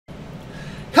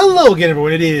Hello again,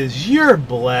 everyone. It is your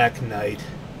Black Knight.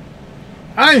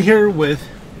 I'm here with,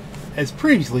 as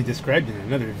previously described in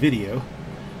another video,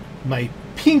 my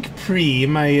pink Pre,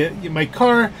 my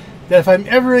car that if I'm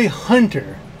ever a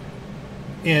hunter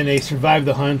in a Survive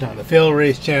the Hunt on the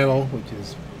Failrace channel, which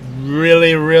is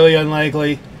really, really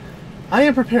unlikely, I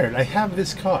am prepared. I have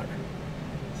this car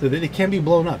so that it can be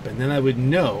blown up, and then I would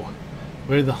know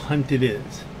where the hunted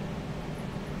is.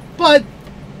 But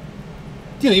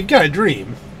you know, you've got a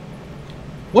dream.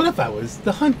 What if I was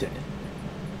the hunted?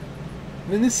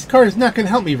 Then this car is not going to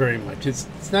help me very much. It's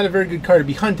not a very good car to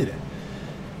be hunted in.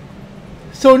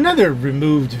 So another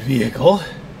removed vehicle,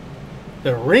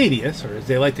 the Radius, or as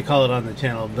they like to call it on the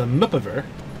channel, the MPVr,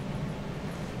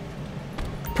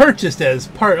 purchased as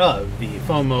part of the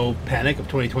FOMO Panic of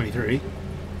 2023.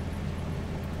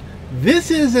 This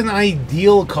is an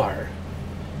ideal car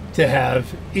to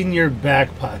have in your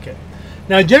back pocket.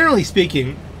 Now, generally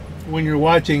speaking, when you're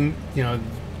watching, you know,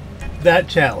 that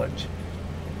challenge,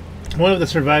 one of the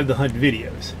Survive the Hunt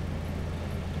videos,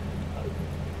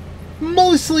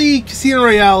 mostly Casino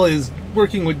Royale is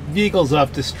working with vehicles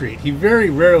off the street. He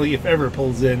very rarely, if ever,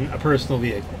 pulls in a personal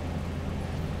vehicle.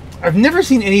 I've never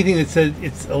seen anything that says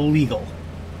it's illegal.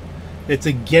 It's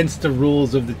against the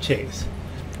rules of the chase.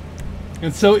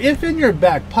 And so if in your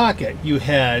back pocket you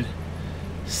had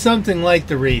something like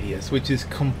the Radius, which is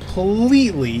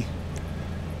completely,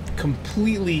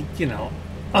 you know,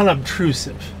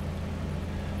 unobtrusive,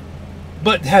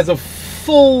 but has a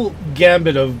full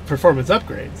gambit of performance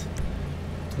upgrades,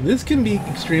 this can be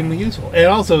extremely useful. And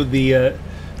also the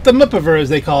MPVr, as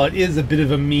they call it, is a bit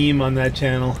of a meme on that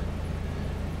channel,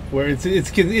 where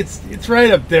it's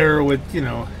right up there with, you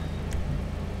know,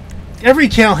 every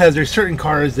channel has their certain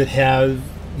cars that have,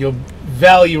 you know,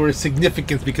 value or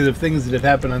significance because of things that have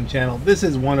happened on the channel. This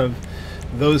is one of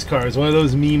those cars, one of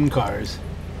those meme cars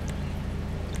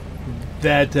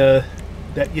that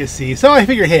that you see. So I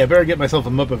figured, hey, I better get myself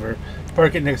a MPVr,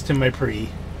 park it next to my Pre,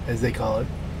 as they call it.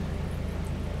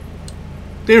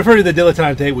 They refer to the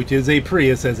Dilettante, which is a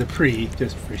Prius, as a Pre,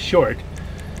 just for short.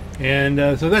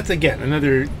 And so that's, again,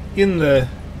 another in the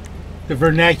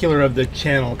vernacular of the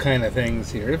channel kind of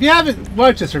things here. If you haven't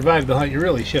watched the Survive the Hunt, you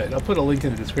really should. I'll put a link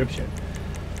in the description.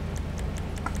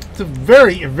 It's a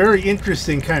very, very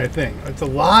interesting kind of thing. It's a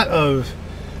lot of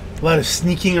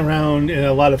sneaking around and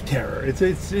a lot of terror.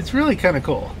 It's really kind of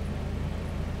cool.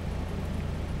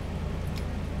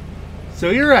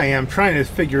 So here I am trying to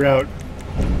figure out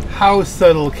how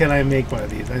subtle can I make one of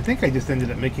these. I think I just ended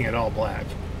up making it all black.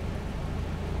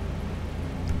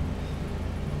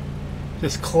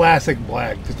 Just classic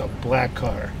black, just a black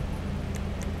car.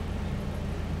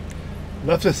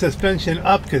 Left the suspension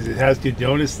up because it has to.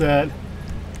 Notice that.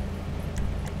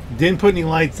 Didn't put any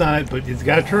lights on it, but it's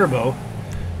got a turbo.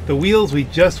 The wheels, we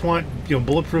just want, you know,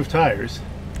 bulletproof tires.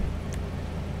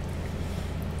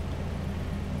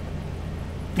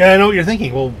 And I know what you're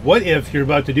thinking. Well, what if you're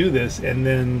about to do this and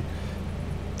then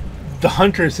the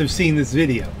hunters have seen this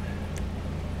video?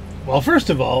 Well,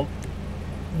 first of all,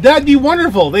 that'd be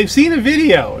wonderful. They've seen a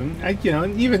video, and you know,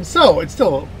 and even so, it's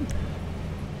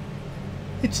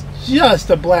just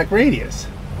a black Radius.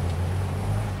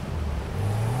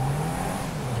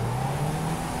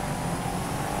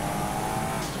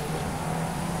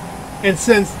 And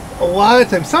since a lot of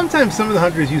times, sometimes some of the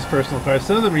hunters use personal cars,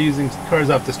 some of them are using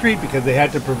cars off the street because they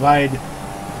had to provide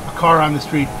a car on the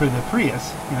street for the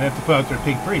Prius. You know, they have to put out their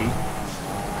pig Pre.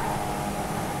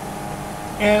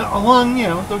 And along, you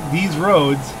know, these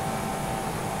roads,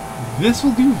 this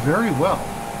will do very well.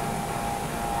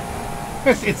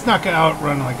 It's not going to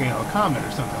outrun, like, you know, a Comet or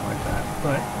something like that,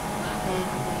 but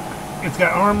it's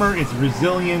got armor, it's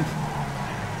resilient,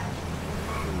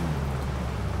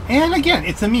 and again,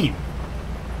 it's a meme.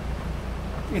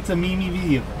 It's a meme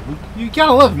vehicle. You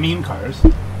gotta love meme cars.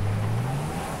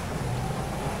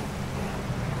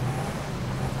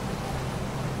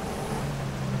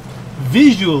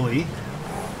 Visually,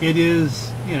 it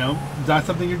is, you know, not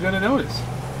something you're going to notice.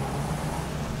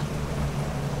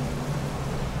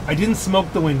 I didn't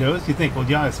smoke the windows. You think, well,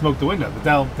 yeah, I smoked the window, but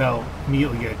that'll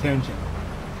immediately get attention.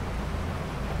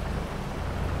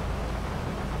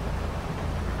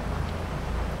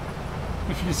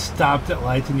 If you just stopped at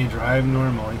lights and you drive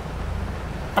normally.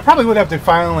 I probably would have to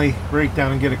finally break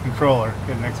down and get a controller,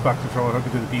 get an Xbox controller, hook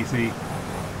it to the PC,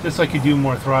 just so I could do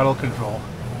more throttle control.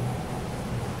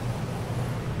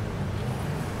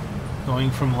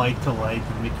 Going from light to light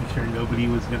and making sure nobody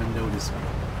was going to notice me.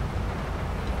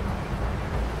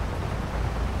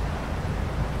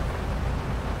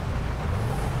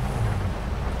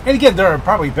 And again, there are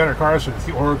probably better cars for this.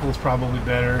 The Oracle's probably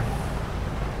better.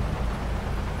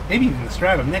 Maybe even the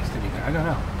Stratum next to me. I don't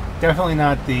know. Definitely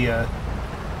not the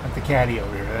caddy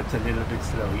over here. That's a little bit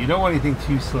slow. You don't want anything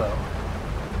too slow.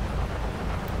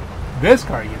 This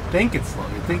car, you'd think it's slow.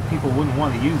 You'd think people wouldn't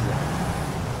want to use it.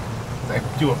 I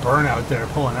do a burnout there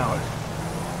pulling out.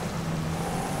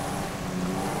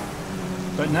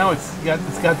 But now it's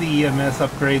got the EMS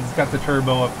upgrade. It's got the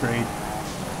turbo upgrade.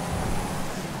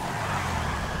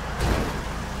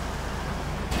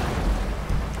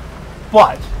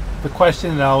 But the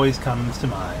question that always comes to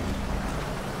mind.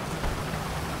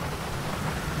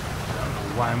 I don't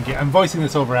know why I'm voicing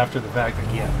this over after the fact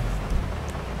again.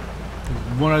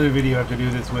 There's one other video I have to do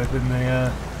this with, and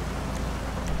they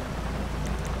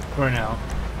for now.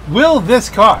 Will this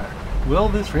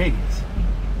Radius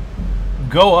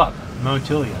go up Mount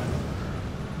Chiliad?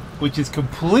 Which is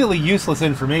completely useless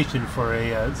information for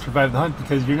a survive the hunt,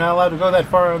 because you're not allowed to go that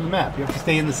far on the map. You have to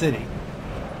stay in the city.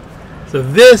 So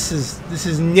this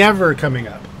is never coming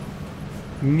up.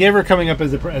 Never coming up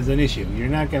as an issue. You're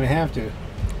not going to have to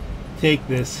take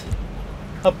this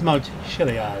up Mount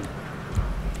Chiliad.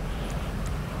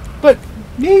 But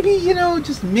maybe, you know,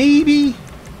 just maybe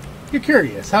you're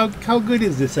curious. How good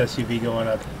is this SUV going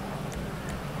up?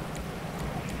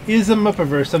 Is a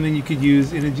MPVr something you could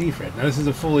use in a G-Fred? Now this is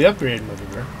a fully upgraded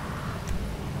MPVr.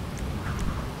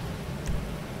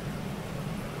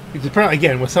 It's apparently,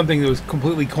 again, was something that was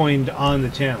completely coined on the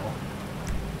channel.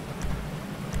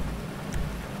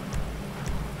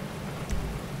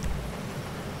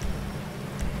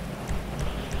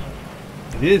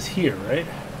 It is here, right?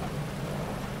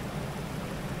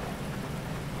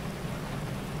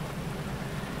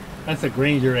 That's a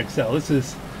Granger XL. This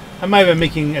is, I might have been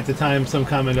making at the time some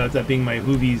comment about that being my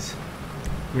Hoovies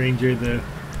Granger, the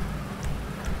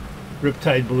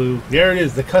Riptide Blue. There it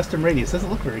is, the custom radius. Doesn't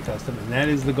look very custom, and that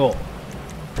is the goal.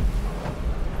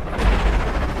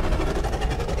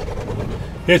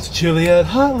 It's Chiliad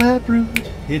Hot Lap Route.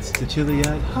 It's the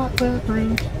Chiliad Hot Lap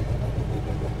Route.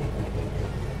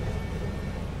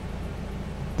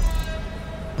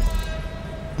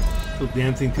 Still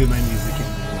dancing to my music in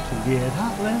the Chiliad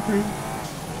Hot Lap Route.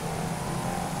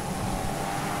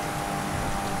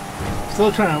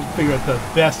 Still trying to figure out the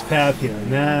best path here,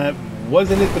 and that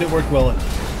wasn't it, but it worked well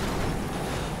enough.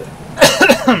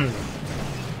 A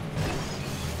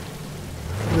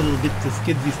little bit to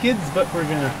skids, but we're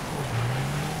gonna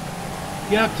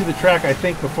get up to the track, I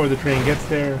think, before the train gets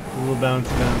there. A little bounce,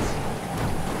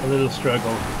 a little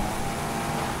struggle.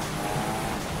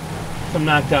 Some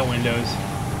knocked out windows.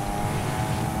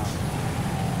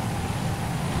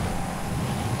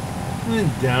 And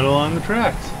then down along the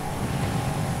tracks.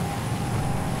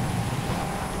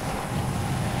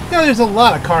 Now, there's a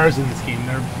lot of cars in this game.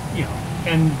 They're, you know,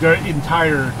 and their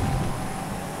entire,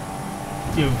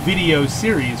 you know, video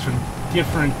series from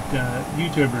different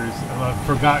YouTubers about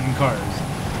forgotten cars.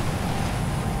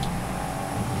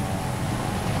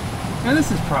 Now, this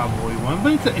is probably one,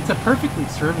 but it's a perfectly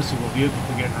serviceable vehicle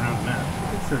for getting around the map.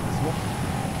 It's serviceable.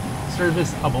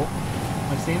 Serviceable.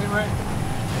 Am I saying it right?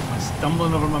 Am I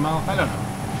stumbling over my mouth? I don't know.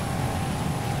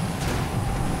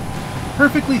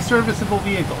 Perfectly serviceable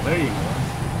vehicle. There you go.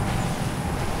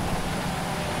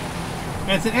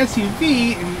 And it's an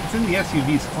SUV, and it's in the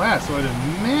SUV's class, so I'd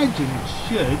imagine it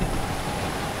should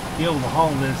be able to haul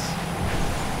this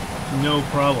no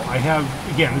problem. I have,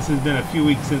 again, this has been a few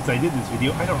weeks since I did this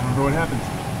video. I don't remember what happens.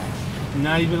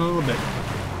 Not even a little bit.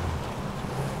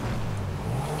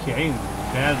 Okay,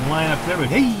 bad line up there, but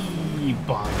hey,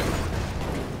 bonk.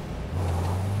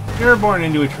 Airborne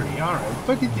into a tree. Alright,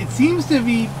 but it seems to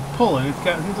be pulling. It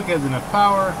seems like it has enough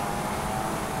power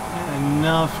and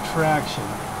enough traction.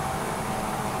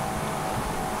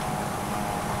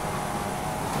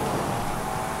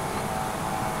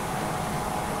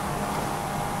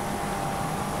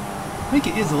 I think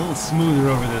it is a little smoother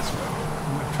over this way.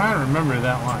 I'm trying to remember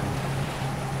that line.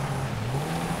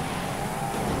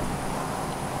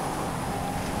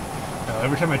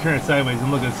 Every time I turn it sideways and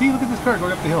look at this car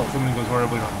going up the hill. Something goes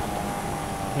horribly wrong.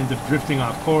 Ends up drifting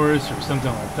off course or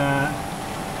something like that.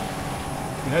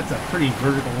 Yeah, that's a pretty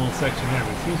vertical little section there,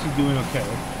 but it seems to be doing okay.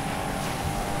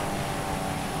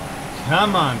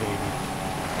 Come on, baby.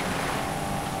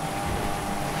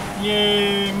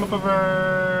 Yay,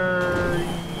 MPVr!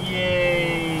 Yay!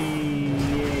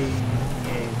 Yay!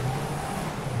 Yay!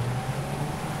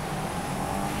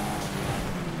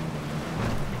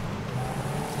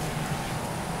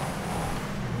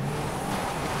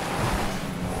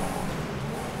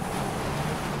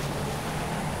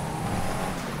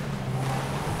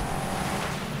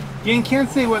 Again, can't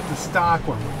say what the stock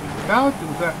one would be.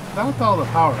 Without all the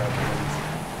power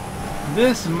upgrades,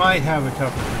 this might have a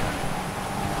tougher time.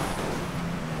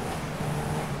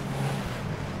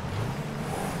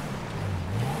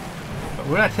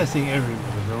 We're not testing every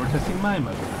motor, we're testing my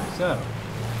motor. So,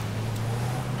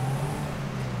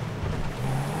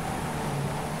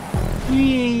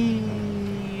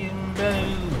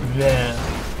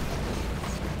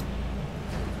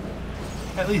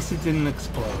 at least it didn't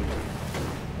explode.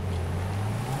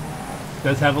 It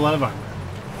does have a lot of armor.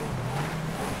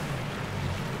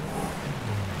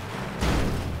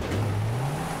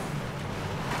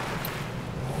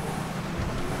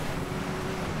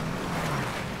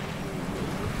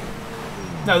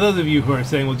 Now, those of you who are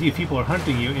saying, well, gee, if people are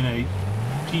hunting you in a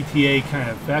GTA kind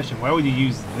of fashion, why would you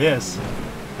use this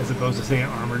as opposed to, say, an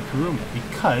armored Kuruma?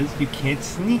 Because you can't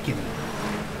sneak in it.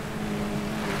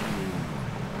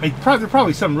 There are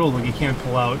probably some rules, like you can't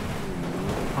pull out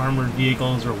armored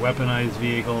vehicles or weaponized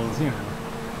vehicles, you know.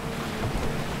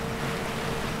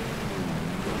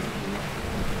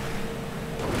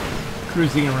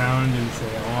 Cruising around and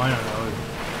say, oh, I don't know,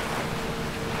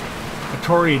 a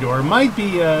Toreador might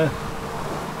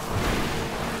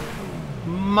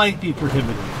be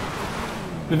prohibited.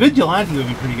 The Vigilante would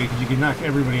be pretty good because you can knock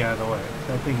everybody out of the way.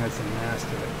 That thing has some mass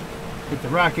to it. Hit the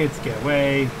rockets, get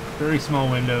away, very small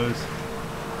windows.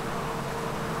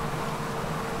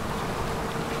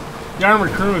 The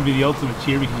armored crew would be the ultimate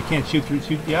cheater because you can't shoot you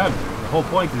out of there. The whole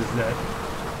point is that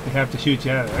they have to shoot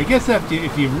you out of there. I guess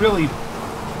if you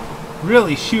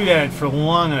really shoot at it for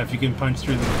long enough, you can punch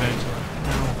through them eventually.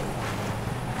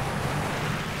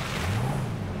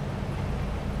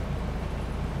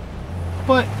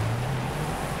 But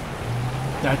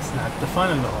that's not the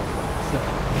fun of the whole thing. So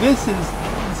this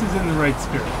is in the right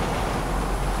spirit.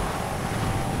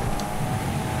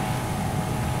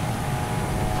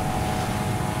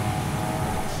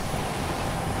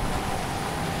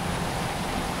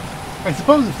 I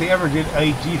suppose if they ever did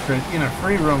a G-Fred in a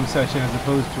free roam session as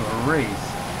opposed to a race,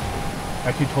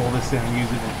 I could pull this in and use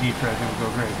it in a G-Fred and it would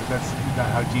go great. But that's not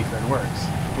how G-Fred works.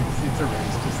 It's a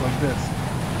race just like this.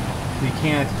 You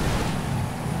can't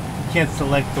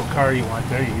select the car you want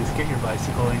there. You just get your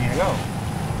bicycle and you go.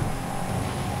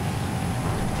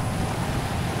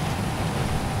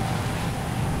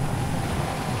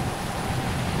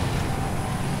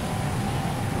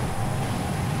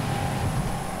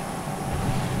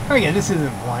 Again, this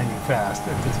isn't blinding fast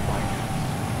at this point.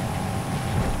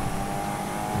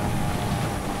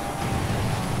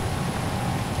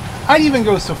 I'd even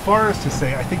go so far as to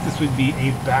say I think this would be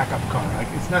a backup car. Like,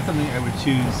 it's not something I would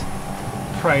choose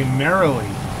primarily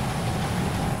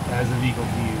as a vehicle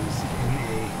to use in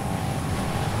a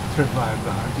survive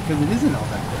the hunt because it isn't all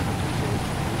that clever.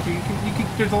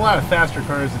 There's a lot of faster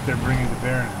cars that they're bringing to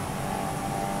bear now.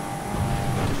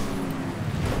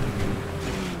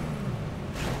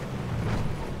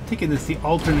 Taking this the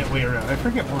alternate way around. I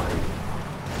forget why. I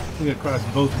think across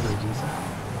both bridges.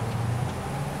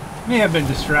 May have been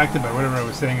distracted by whatever I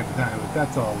was saying at the time, but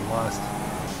that's all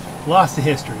lost to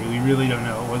history. We really don't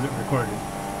know. It wasn't recorded.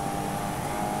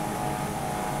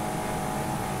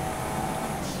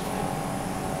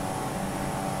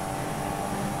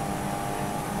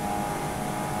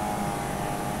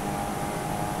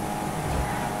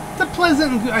 It's a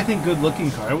pleasant, I think,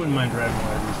 good-looking car. I wouldn't mind driving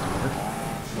one of these to work.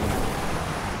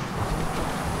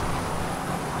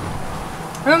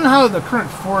 I don't know how the current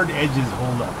Ford Edges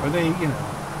hold up. Are they, you know,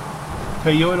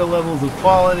 Toyota levels of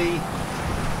quality?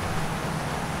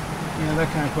 You know,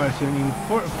 that kind of question. I mean,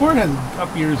 Ford has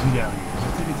up years and down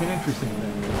years. It's an interesting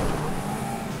thing.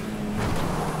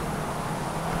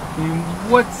 I mean,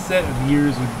 what set of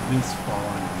years would this fall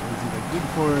under? Is it a good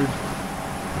Ford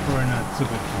or a not so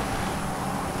good Ford?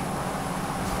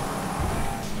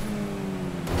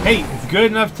 Hey, it's good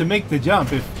enough to make the jump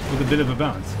with a bit of a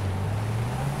bounce.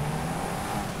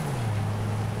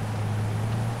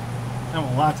 Oh,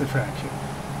 lots of traction.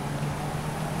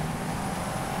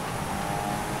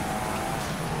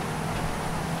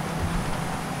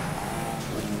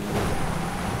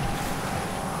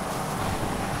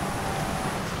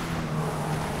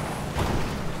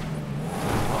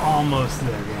 Almost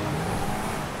there, gang.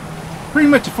 Pretty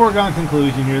much a foregone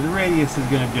conclusion here. The radius is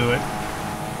going to do it.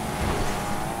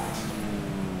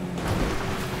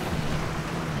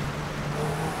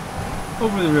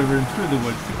 Over the river and through the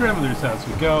woods to grandmother's house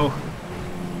we go.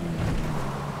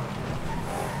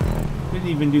 Didn't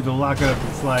even do the lock it up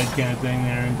and slide kind of thing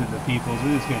there into the peoples.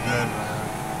 We're just going to drive around.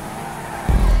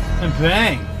 And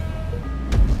bang!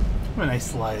 A nice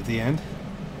slide at the end.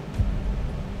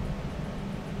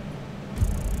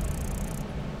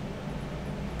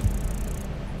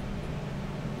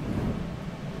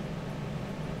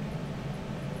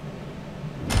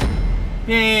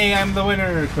 Yay, I'm the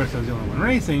winner. Of course, I was the only one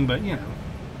racing, but, you know.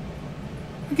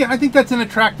 Again, I think that's an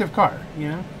attractive car, you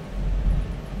know.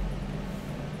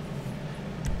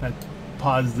 That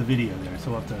paused the video there,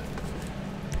 so we'll have to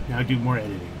now do more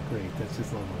editing. Great, that's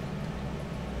just lovely.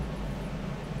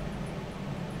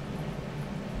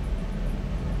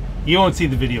 You won't see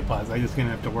the video pause. I'm just going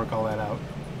to have to work all that out.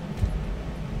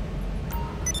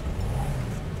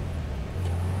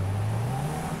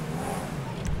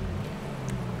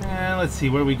 And let's see,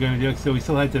 what are we going to do? So we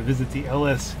still had to visit the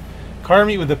LS car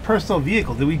meet with a personal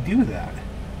vehicle. Did we do that?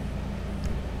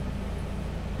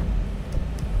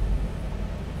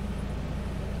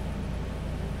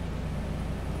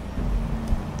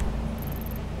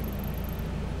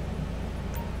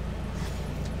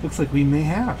 Looks like we may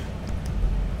have.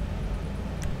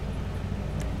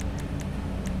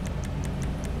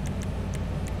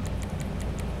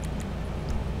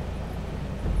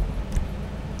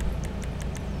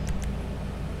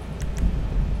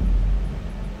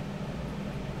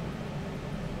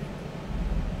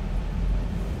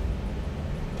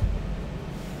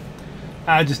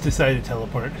 I just decided to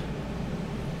teleport.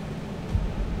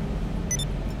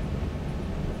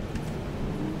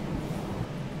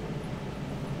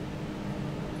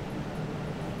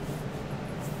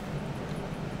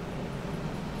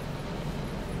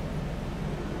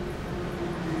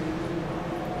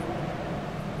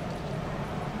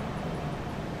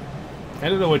 I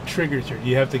don't know what triggers her.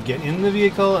 You have to get in the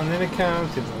vehicle and then it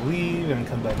counts. You have to leave and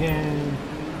come back in.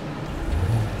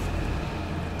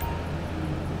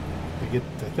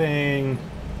 Get the thing.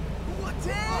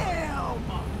 Damn!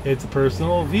 It's a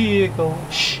personal vehicle.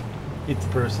 Shh. It's a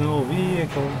personal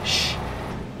vehicle. Shh.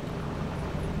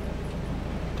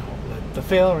 Don't let the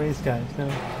Failrace guys know.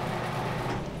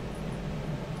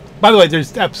 By the way,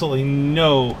 there's absolutely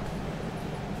no.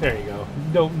 There you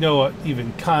go. No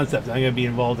even concept I'm going to be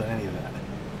involved in any of that.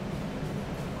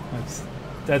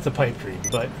 That's a pipe dream.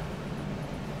 But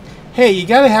hey, you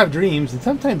got to have dreams, and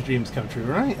sometimes dreams come true,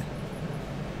 right?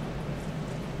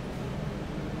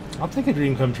 I'll take a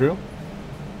dream come true.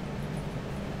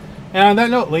 And on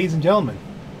that note, ladies and gentlemen,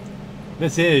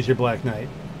 this is your Black Knight.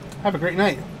 Have a great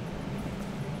night.